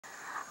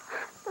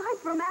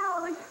aside from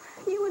Al,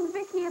 you and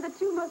Vicky are the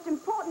two most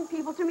important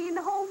people to me in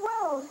the whole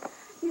world.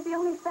 You're the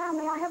only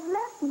family I have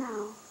left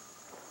now.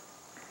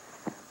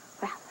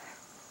 Well,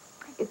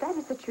 if that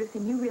is the truth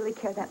and you really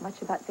care that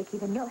much about Vicky,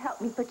 then you'll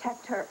help me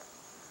protect her.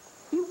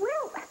 You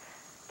will?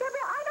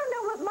 Gabrielle, I don't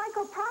know what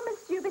Michael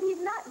promised you, but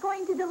he's not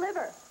going to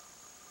deliver.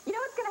 You know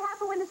what's going to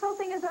happen when this whole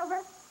thing is over?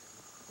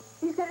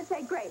 He's going to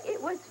say, great,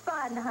 it was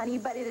fun, honey,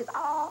 but it is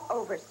all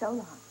over so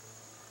long.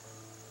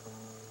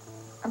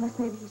 Unless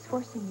maybe he's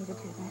forcing you to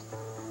do this.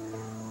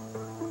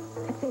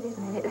 That's it,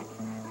 isn't it?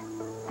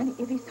 I mean,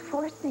 if he's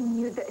forcing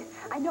you,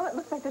 I know it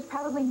looks like there's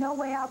probably no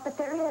way out, but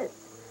there is.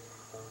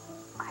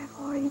 I've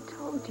already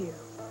told you.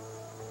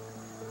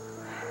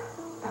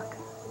 Look,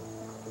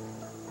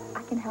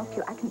 I can help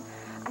you. I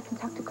can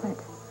talk to Clint.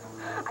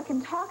 I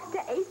can talk to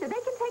Asa. They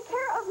can take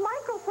care of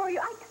Michael for you.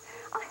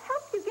 I'll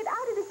help you get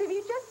out of this if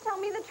you just tell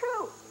me the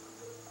truth.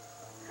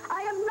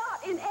 I am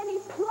not in any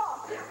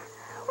plot.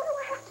 What do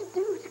I have to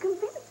do to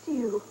convince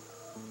you?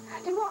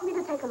 Do you want me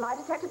to take a lie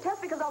detector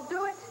test because I'll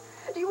do it?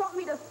 Do you want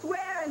me to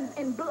swear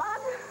in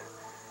blood?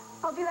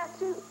 I'll do that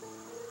too.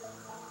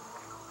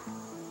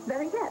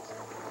 Better yet.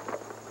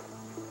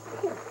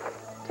 Here,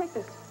 take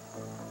this.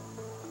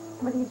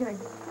 What are you doing?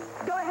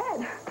 Go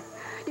ahead.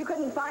 You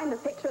couldn't find the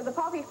picture of the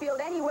poppy field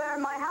anywhere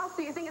in my house,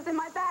 so you think it's in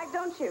my bag,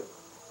 don't you?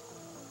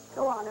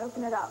 Go on,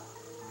 open it up.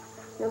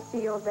 You'll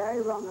see you're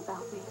very wrong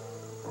about me.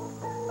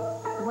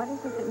 What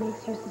is it that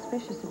makes you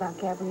suspicious about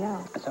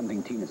Gabrielle?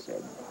 Something Tina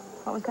said.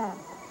 What was that?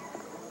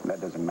 That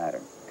doesn't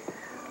matter.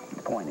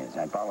 The point is,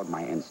 I followed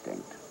my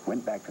instinct.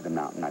 Went back to the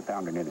mountain. I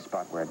found her near the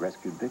spot where I'd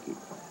rescued Vicky.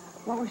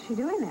 What was she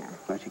doing there?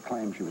 Well, she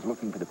claimed she was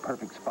looking for the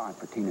perfect spot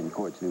for Tina and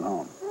Cord's new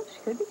home. Well, she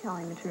could be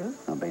telling the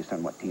truth. Well, based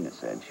on what Tina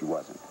said, she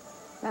wasn't.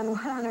 Then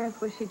what on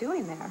earth was she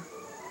doing there?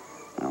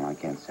 Well, I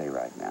can't say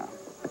right now.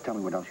 But tell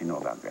me what else you know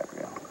about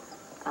Gabrielle.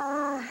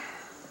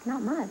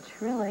 Not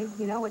much, really.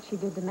 You know what she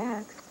did to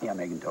Max. Yeah,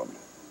 Megan told me.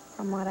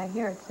 From what I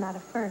hear, it's not a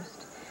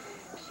first.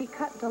 She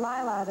cut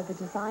Delilah out of the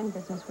design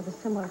business with a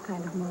similar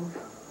kind of move.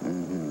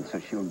 Mm-hmm. So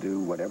she'll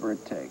do whatever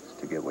it takes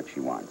to get what she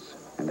wants.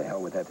 And to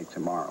hell with ethics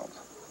and morals.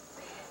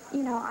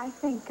 You know, I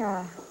think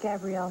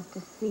Gabrielle's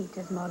deceit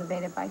is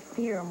motivated by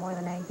fear more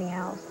than anything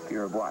else.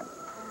 Fear of what?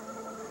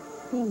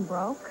 Being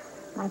broke,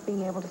 not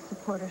being able to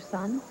support her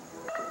son.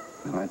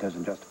 Well, that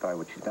doesn't justify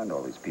what she's done to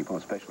all these people,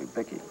 especially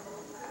Vicky.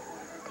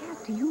 Dad,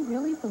 do you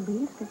really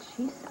believe that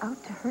she's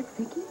out to hurt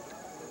Vicky?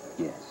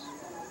 Yes.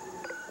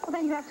 Well,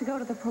 then you have to go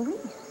to the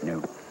police.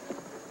 No.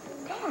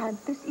 Dad,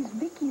 this is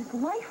Vicky's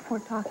life we're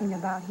talking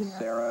about here.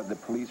 Sarah, the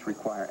police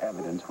require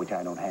evidence which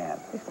I don't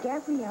have. If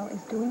Gabrielle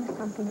is doing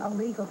something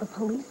illegal, the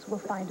police will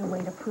find a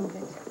way to prove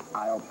it.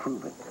 I'll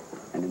prove it.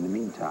 And in the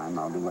meantime,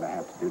 I'll do what I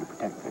have to do to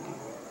protect Vicky.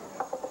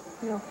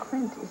 You know,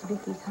 Clint is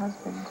Vicky's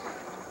husband.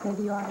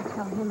 Maybe you ought to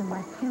tell him and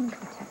let him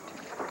protect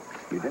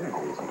her. You did it,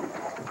 Daisy.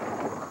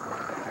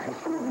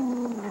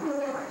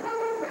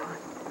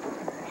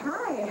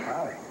 Hi.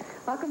 Hi.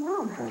 Welcome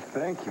home. Well,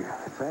 thank you.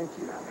 Thank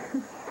you.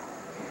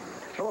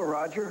 Hello,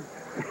 Roger.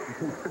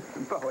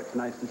 Oh, it's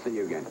nice to see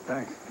you again.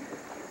 Thanks.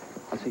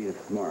 I'll see you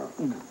tomorrow.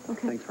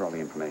 Okay. Thanks for all the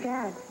information.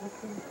 Dad,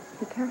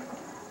 be careful.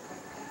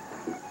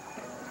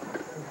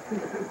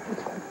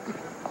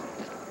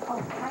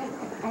 Oh, hi.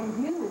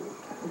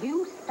 And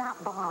you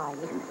stop by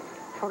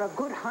for a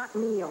good hot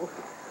meal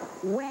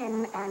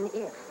when and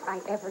if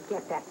I ever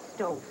get that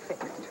stove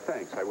fixed.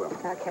 Thanks, I will.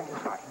 Okay.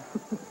 Bye.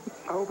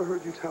 I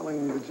overheard you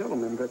telling the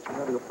gentleman that you're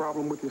having a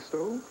problem with your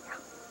stove.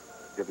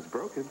 If it's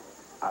broken,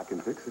 I can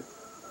fix it.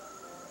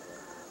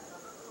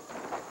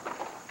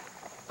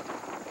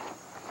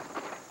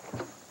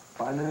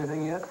 Find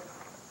anything yet?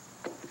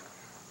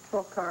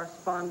 Book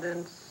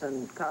correspondence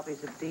and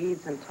copies of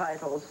deeds and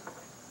titles.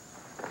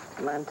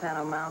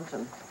 Lantana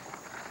Mountain.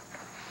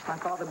 My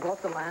father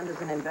bought the land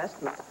as an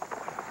investment.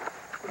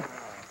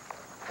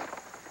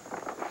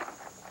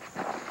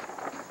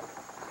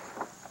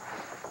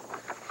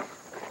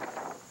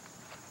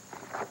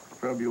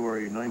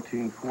 February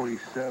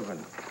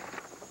 1947.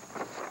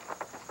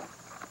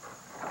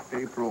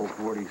 April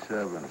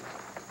 47.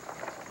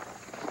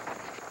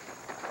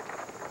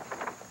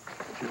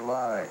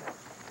 July,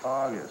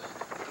 August.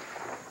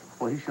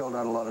 Well, he shelled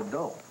out a lot of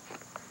dough.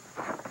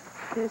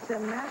 There's a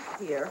map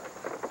here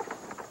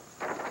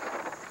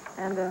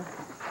and a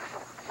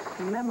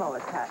memo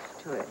attached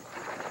to it.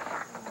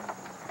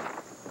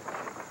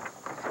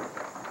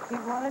 He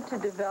wanted to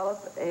develop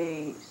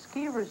a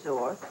ski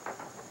resort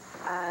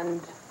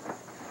and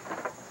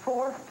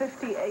 4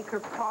 50-acre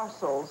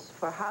parcels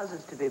for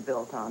houses to be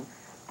built on,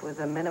 with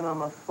a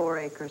minimum of 4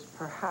 acres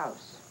per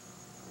house.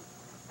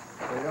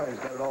 Yeah, he's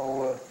got it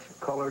all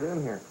colored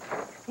in here.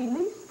 He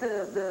leased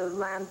the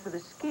land for the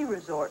ski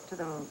resort to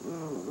the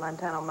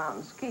Lantana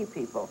Mountain ski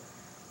people,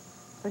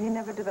 but he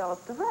never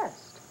developed the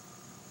rest.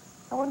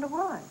 I wonder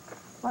why.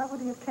 Why would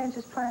he have changed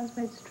his plans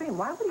midstream?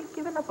 Why would he have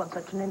given up on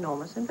such an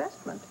enormous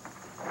investment?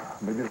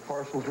 Maybe the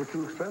parcels were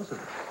too expensive.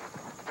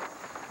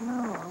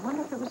 No, I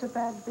wonder if it was a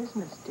bad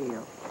business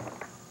deal.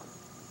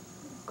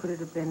 Could it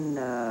have been,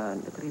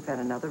 could he have had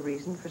another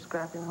reason for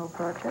scrapping the whole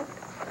project?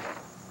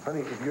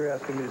 Honey, if you're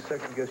asking me to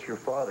second-guess your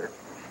father,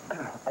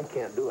 I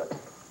can't do it.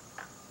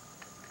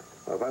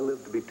 Well, if I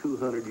lived to be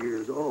 200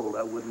 years old,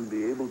 I wouldn't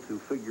be able to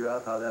figure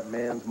out how that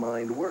man's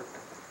mind worked.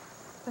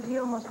 But he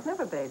almost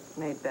never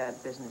made bad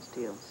business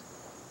deals.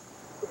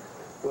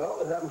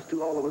 Well, it happens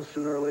to all of us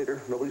sooner or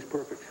later. Nobody's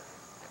perfect.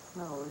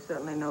 No, we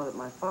certainly know that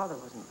my father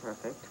wasn't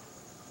perfect.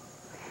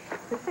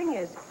 The thing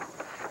is,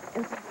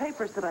 in some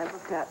papers that I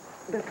looked at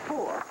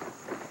before,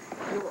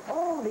 there were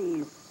all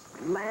these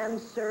land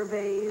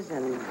surveys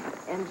and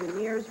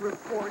engineers'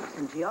 reports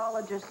and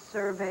geologist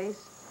surveys.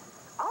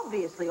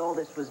 Obviously, all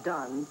this was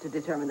done to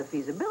determine the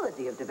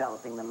feasibility of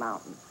developing the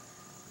mountain.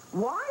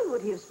 Why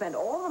would he have spent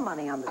all the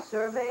money on the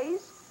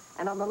surveys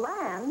and on the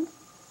land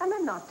and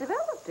then not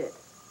developed it?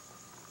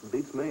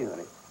 Beats me,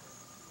 honey.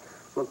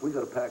 Look, we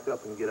got to pack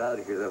up and get out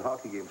of here. That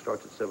hockey game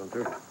starts at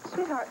 7:30.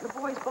 Sweetheart, the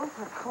boys both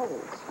have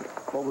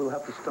colds. Well, we'll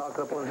have to stock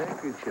up on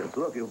handkerchiefs.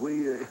 Look,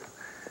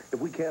 if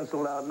we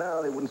canceled out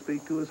now, they wouldn't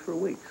speak to us for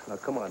weeks. Now,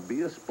 come on,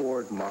 be a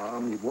sport,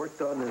 Mom. You've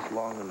worked on this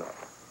long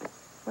enough.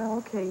 Well,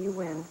 okay, you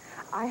win.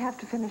 I have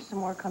to finish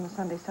some work on the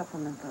Sunday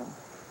supplement, though.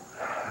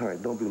 All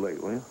right, don't be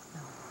late, will you?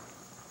 No.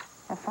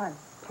 Have fun,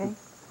 okay?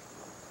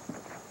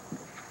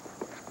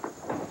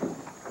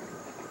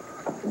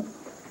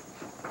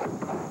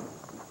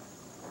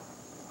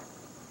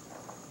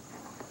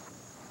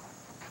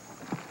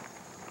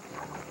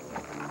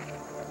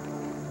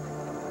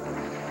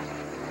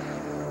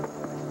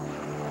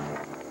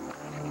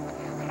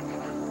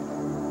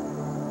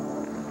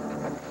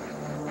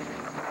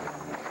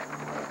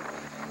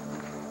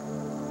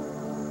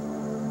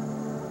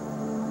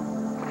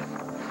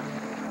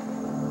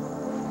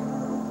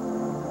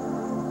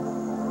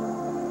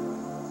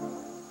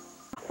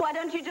 Why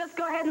don't you just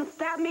go ahead and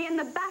stab me in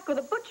the back with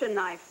a butcher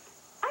knife?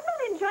 I'm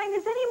not enjoying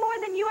this any more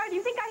than you are. Do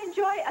you think I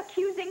enjoy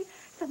accusing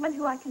someone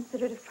who I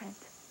considered a friend?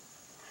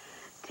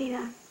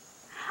 Tina,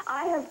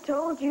 I have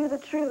told you the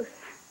truth.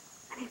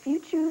 And if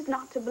you choose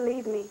not to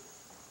believe me,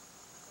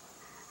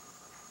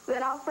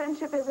 then our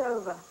friendship is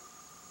over.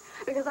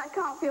 Because I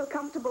can't feel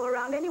comfortable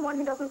around anyone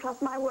who doesn't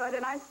trust my word,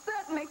 and I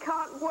certainly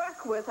can't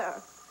work with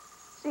her.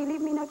 So you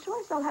leave me no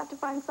choice. I'll have to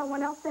find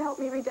someone else to help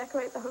me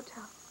redecorate the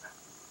hotel.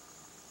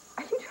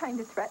 Are you trying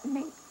to threaten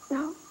me?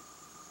 No.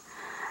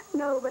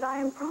 No, but I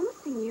am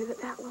promising you that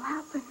that will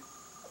happen.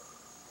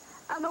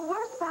 And the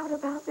worst part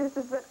about this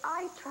is that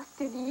I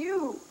trusted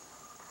you.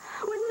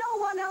 With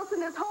no one else in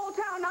this whole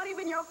town, not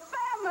even your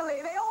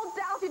family. They all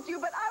doubted you,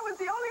 but I was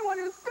the only one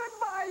who stood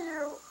by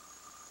you.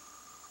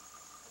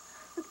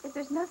 Look, if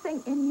there's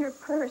nothing in your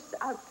purse,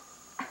 I'll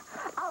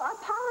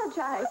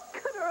apologize.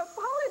 What good are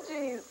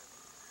apologies?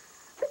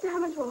 The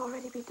damage will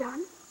already be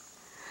done.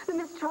 The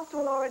mistrust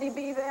will already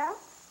be there.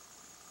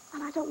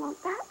 And I don't want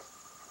that.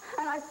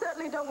 And I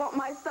certainly don't want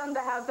my son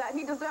to have that.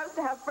 He deserves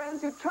to have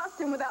friends who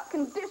trust him without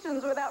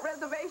conditions, without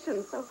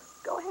reservations. So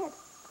go ahead.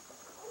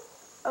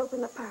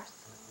 Open the purse.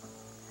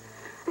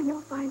 And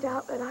you'll find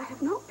out that I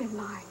have not been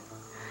lying.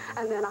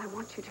 And then I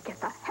want you to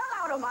get the hell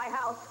out of my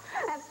house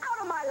and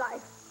out of my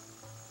life.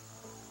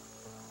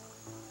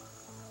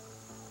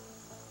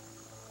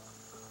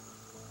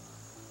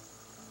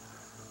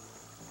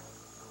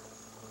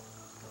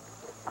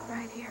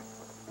 Right here.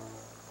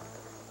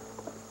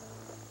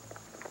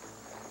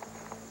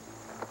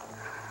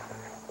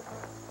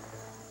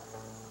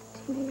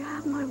 Tina, you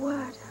have my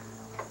word.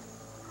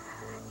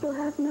 You'll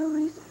have no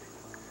reason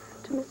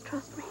to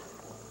mistrust me.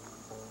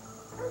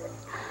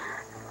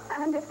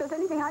 And if there's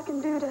anything I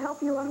can do to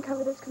help you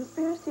uncover this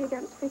conspiracy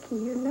against Vicky,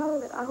 you know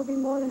that I'll be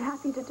more than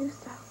happy to do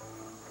so.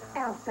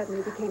 Al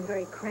suddenly became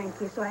very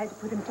cranky, so I had to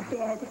put him to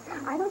bed.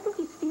 I don't think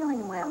he's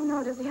feeling well. Oh,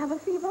 no, does he have a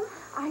fever?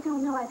 I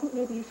don't know. I think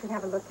maybe you should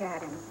have a look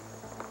at him.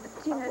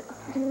 Tina,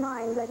 do you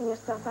mind letting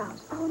yourself out?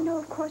 Oh, no,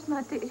 of course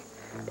not. Do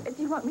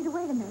you want me to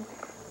wait a minute?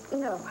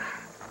 No.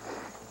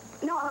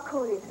 No, I'll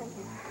call you. Thank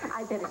you.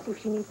 I'd better see if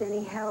she needs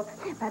any help.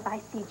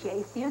 Bye-bye,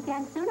 CJ. See you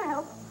again soon, I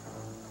hope.